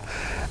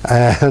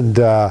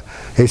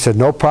 He said,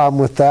 no problem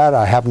with that.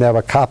 I happen to have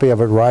a copy of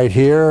it right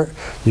here.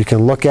 You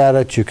can look at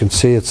it. You can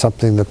see it's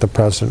something that the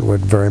president would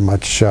very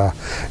much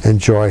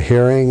enjoy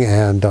hearing.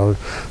 And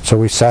so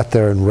we sat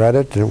there and read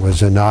it, and it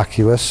was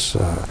innocuous.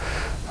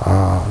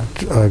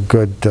 A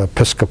good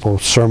Episcopal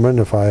sermon,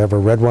 if I ever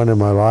read one in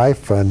my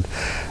life. And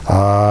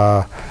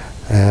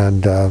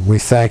we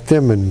thanked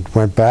him and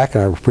went back,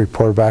 and I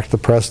reported back to the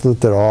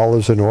president that all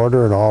is in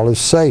order and all is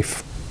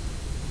safe.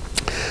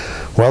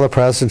 Well, the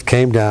president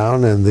came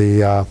down, and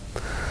at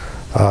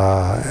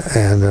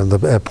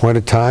the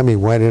appointed time, he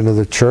went into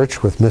the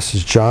church with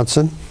Mrs.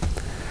 Johnson,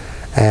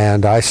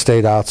 and I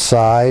stayed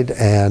outside.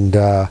 And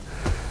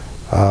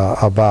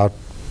about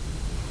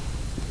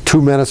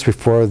 2 minutes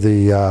before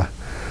the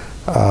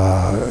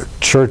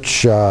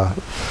church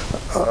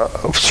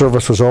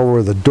service was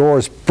over, the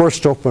doors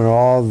burst open, and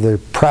all the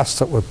press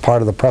that was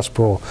part of the press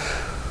pool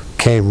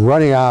came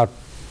running out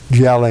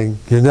yelling,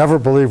 "You never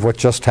believe what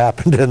just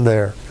happened in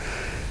there."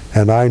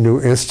 And I knew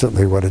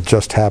instantly what had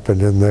just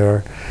happened in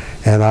there.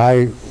 And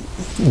I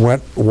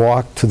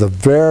walked to the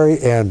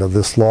very end of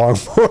this long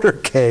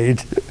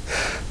motorcade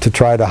to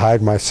try to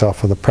hide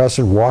myself. And the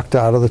president walked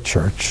out of the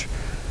church,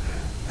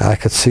 and I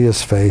could see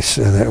his face,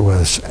 and it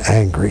was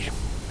angry.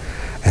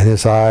 And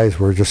his eyes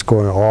were just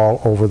going all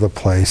over the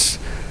place,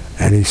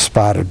 and he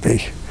spotted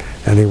me,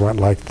 and he went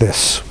like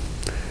this,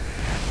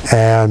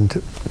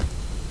 and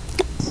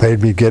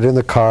made me get in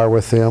the car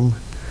with him,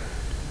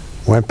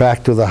 went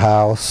back to the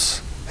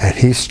house, and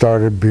he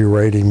started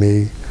berating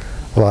me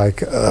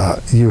like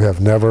you have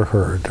never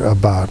heard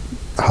about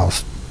how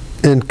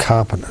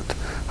incompetent,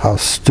 how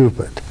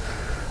stupid,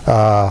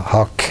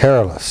 how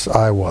careless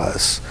I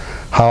was,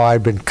 how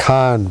I'd been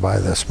conned by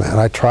this man.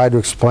 I tried to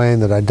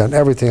explain that I'd done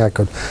everything I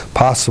could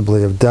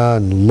possibly have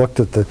done,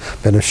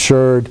 been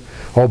assured.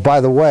 Oh, by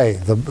the way,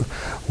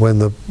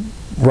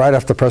 right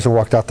after the president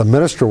walked out, the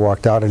minister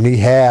walked out, and he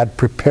had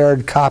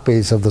prepared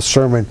copies of the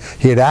sermon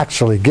he had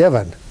actually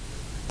given.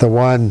 The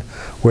one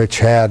which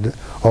had,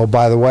 oh,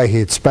 by the way, he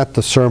had spent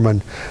the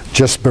sermon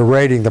just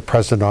berating the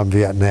president on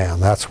Vietnam.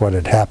 That's what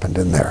had happened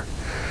in there.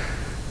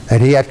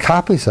 And he had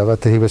copies of it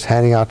that he was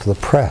handing out to the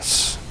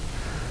press.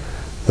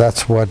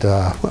 That's what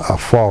a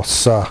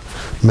false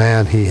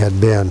man he had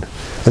been.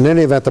 In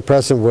any event, the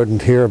president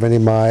wouldn't hear of any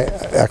of my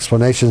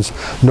explanations,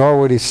 nor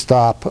would he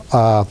stop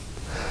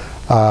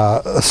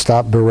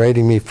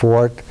berating me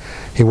for it.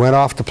 He went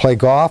off to play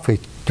golf. He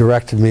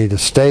directed me to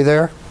stay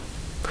there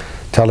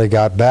till he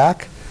got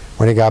back.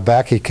 When he got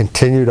back, he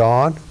continued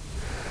on.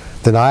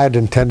 Then I had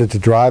intended to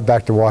drive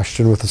back to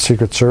Washington with the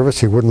Secret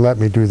Service. He wouldn't let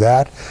me do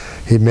that.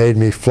 He made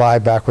me fly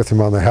back with him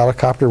on the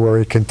helicopter, where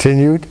he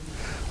continued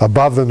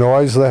above the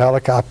noise of the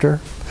helicopter.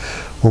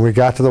 When we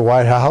got to the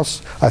White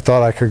House, I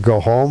thought I could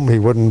go home. He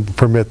wouldn't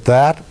permit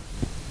that.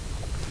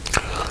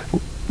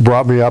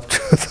 Brought me up to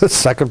the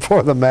second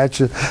floor of the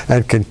mansion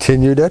and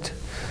continued it.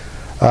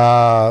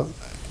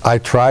 I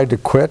tried to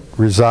quit,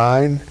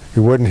 resign. He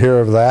wouldn't hear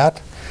of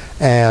that.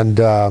 And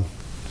the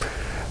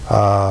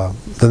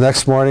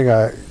next morning,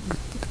 I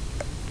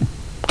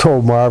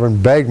told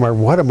Marvin, begged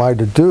Marvin, what am I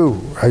to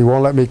do? He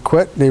won't let me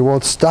quit, and he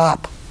won't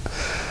stop.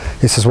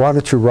 He says, why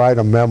don't you write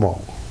a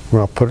memo?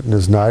 Well, I'll put it in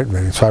his night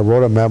rating. So I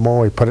wrote a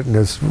memo. He put it in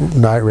his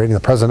night rating. The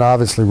president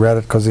obviously read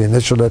it because he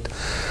initialed it.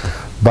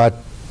 But,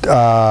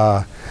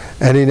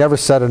 and he never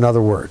said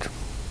another word.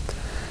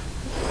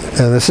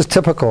 And this is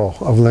typical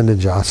of Lyndon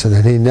Johnson.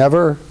 And he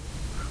never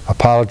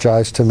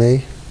apologized to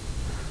me.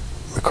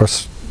 Of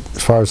course,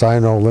 as far as I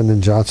know,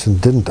 Lyndon Johnson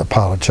didn't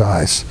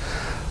apologize.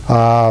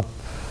 But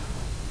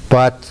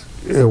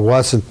it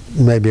wasn't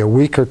maybe a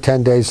week or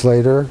 10 days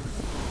later,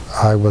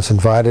 I was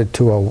invited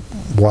to a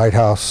White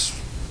House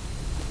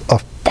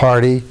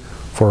party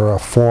for a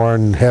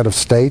foreign head of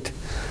state.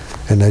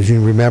 And as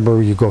you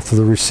remember, you go through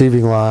the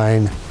receiving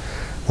line.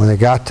 When they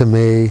got to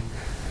me,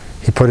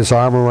 he put his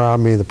arm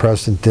around me, the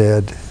president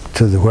did,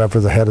 to whoever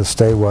the head of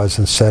state was,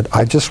 and said,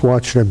 I just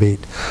want you to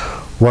meet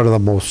one of the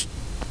most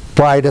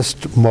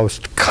brightest,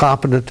 most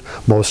competent,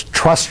 most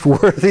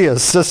trustworthy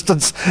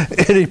assistants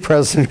any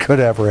president could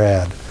ever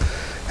have.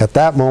 At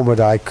that moment,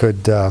 I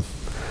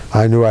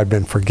knew I'd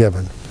been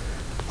forgiven.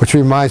 Which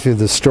reminds me of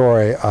the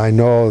story. I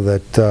know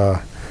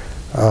that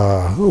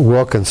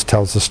Wilkins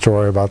tells the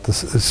story about the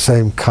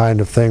same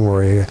kind of thing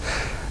where he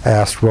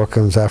asked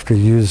Wilkins after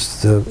he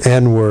used the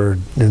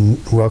N-word in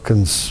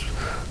Wilkins'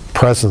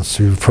 presence.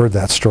 You've heard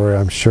that story,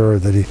 I'm sure,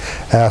 that he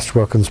asked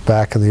Wilkins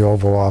back in the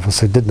Oval Office.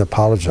 He didn't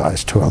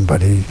apologize to him,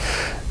 but he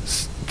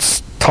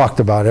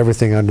talked about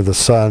everything under the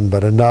sun,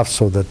 but enough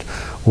so that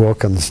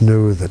Wilkins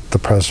knew that the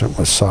president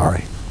was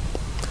sorry.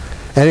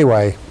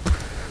 Anyway,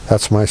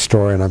 that's my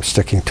story, and I'm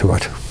sticking to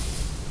it.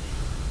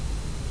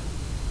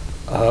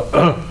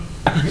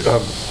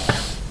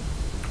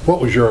 What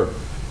was your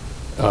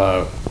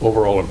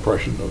overall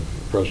impression of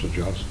President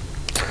Johnson?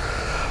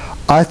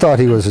 I thought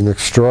he was an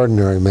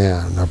extraordinary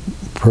man, a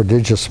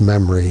prodigious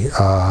memory,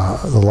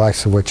 the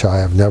likes of which I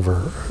have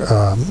never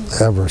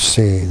ever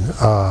seen.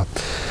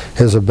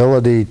 His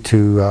ability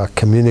to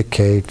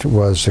communicate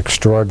was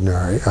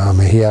extraordinary.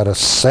 He had a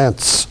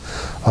sense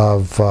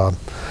of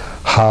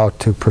how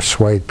to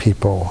persuade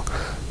people.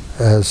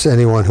 As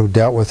anyone who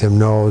dealt with him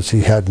knows,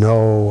 he had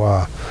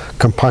no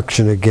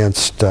compunction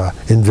against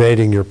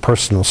invading your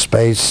personal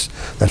space.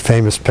 That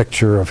famous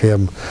picture of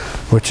him,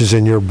 which is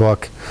in your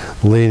book,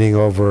 leaning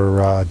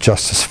over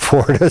Justice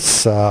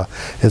Fortas,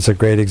 is a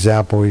great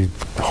example. He'd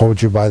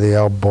hold you by the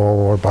elbow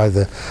or by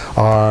the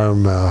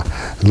arm,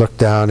 look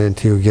down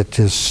into you, get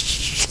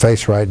his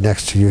face right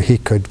next to you. He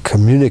could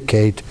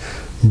communicate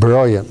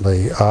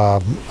brilliantly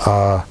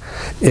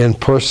in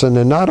person,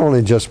 and not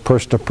only just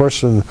person to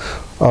person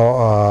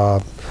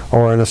or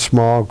in a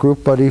small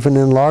group, but even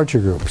in larger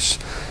groups.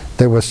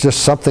 There was just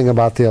something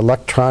about the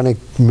electronic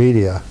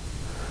media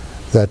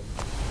that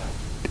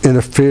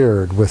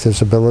interfered with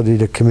his ability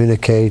to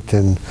communicate,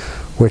 and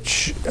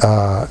which,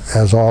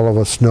 as all of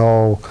us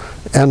know,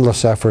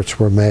 endless efforts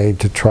were made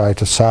to try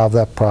to solve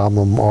that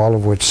problem, all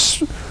of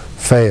which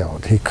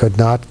failed. He could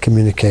not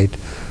communicate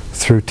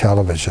through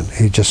television.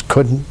 He just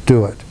couldn't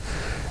do it.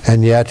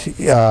 And yet,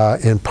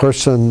 in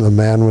person, the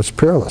man was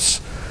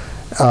peerless.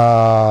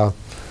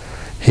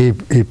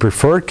 He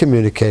preferred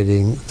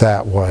communicating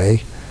that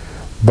way,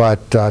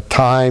 but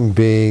time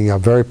being a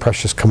very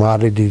precious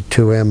commodity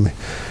to him,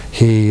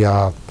 he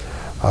so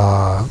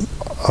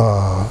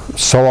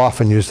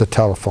often used the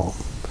telephone.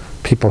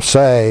 People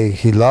say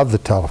he loved the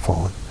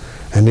telephone,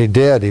 and he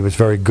did. He was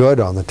very good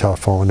on the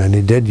telephone, and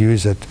he did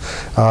use it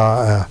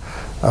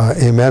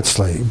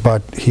immensely,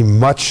 but he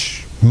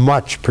much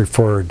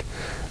preferred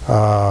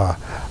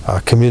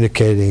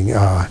communicating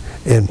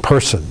in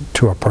person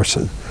to a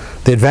person.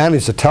 The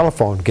advantage the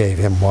telephone gave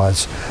him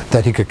was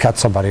that he could cut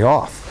somebody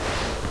off.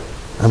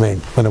 I mean,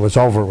 when it was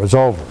over, it was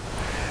over.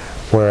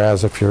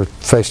 Whereas if you're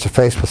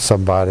face-to-face with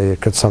somebody,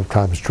 it could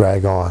sometimes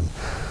drag on.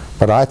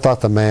 But I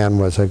thought the man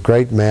was a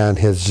great man.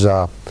 His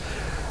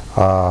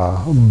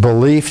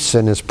beliefs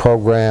in his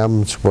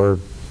programs were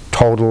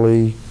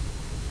totally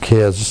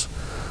his.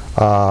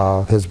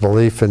 His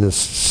belief in his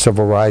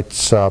civil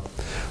rights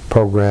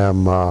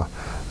program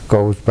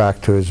goes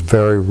back to his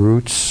very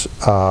roots.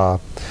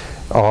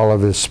 All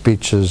of his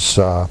speeches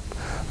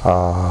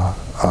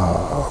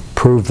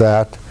prove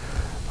that.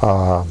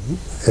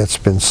 It's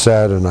been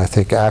said, and I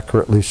think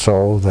accurately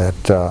so,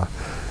 that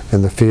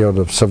in the field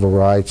of civil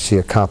rights he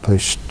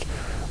accomplished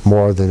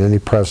more than any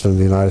president of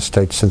the United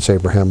States since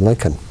Abraham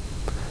Lincoln.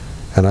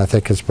 And I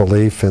think his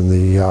belief in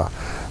the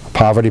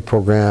poverty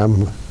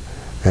program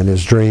and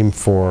his dream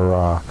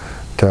for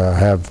to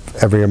have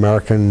every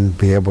American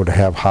be able to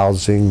have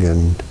housing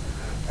and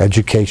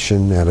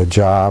education and a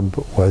job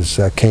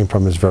came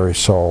from his very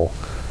soul.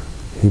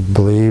 He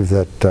believed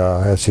that,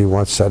 as he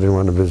once said in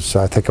one of his,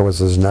 I think it was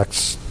his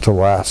next to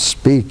last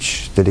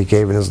speech that he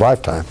gave in his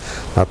lifetime,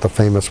 not the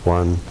famous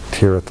one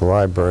here at the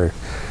library,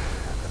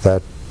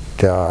 that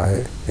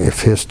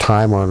if his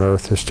time on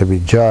earth is to be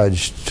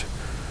judged,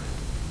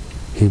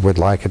 he would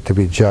like it to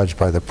be judged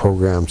by the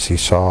programs he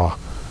saw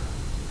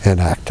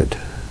enacted.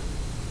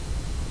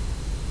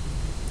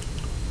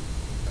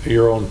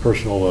 Your own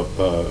personal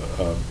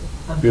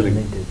I'm feeling?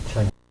 going to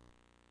chime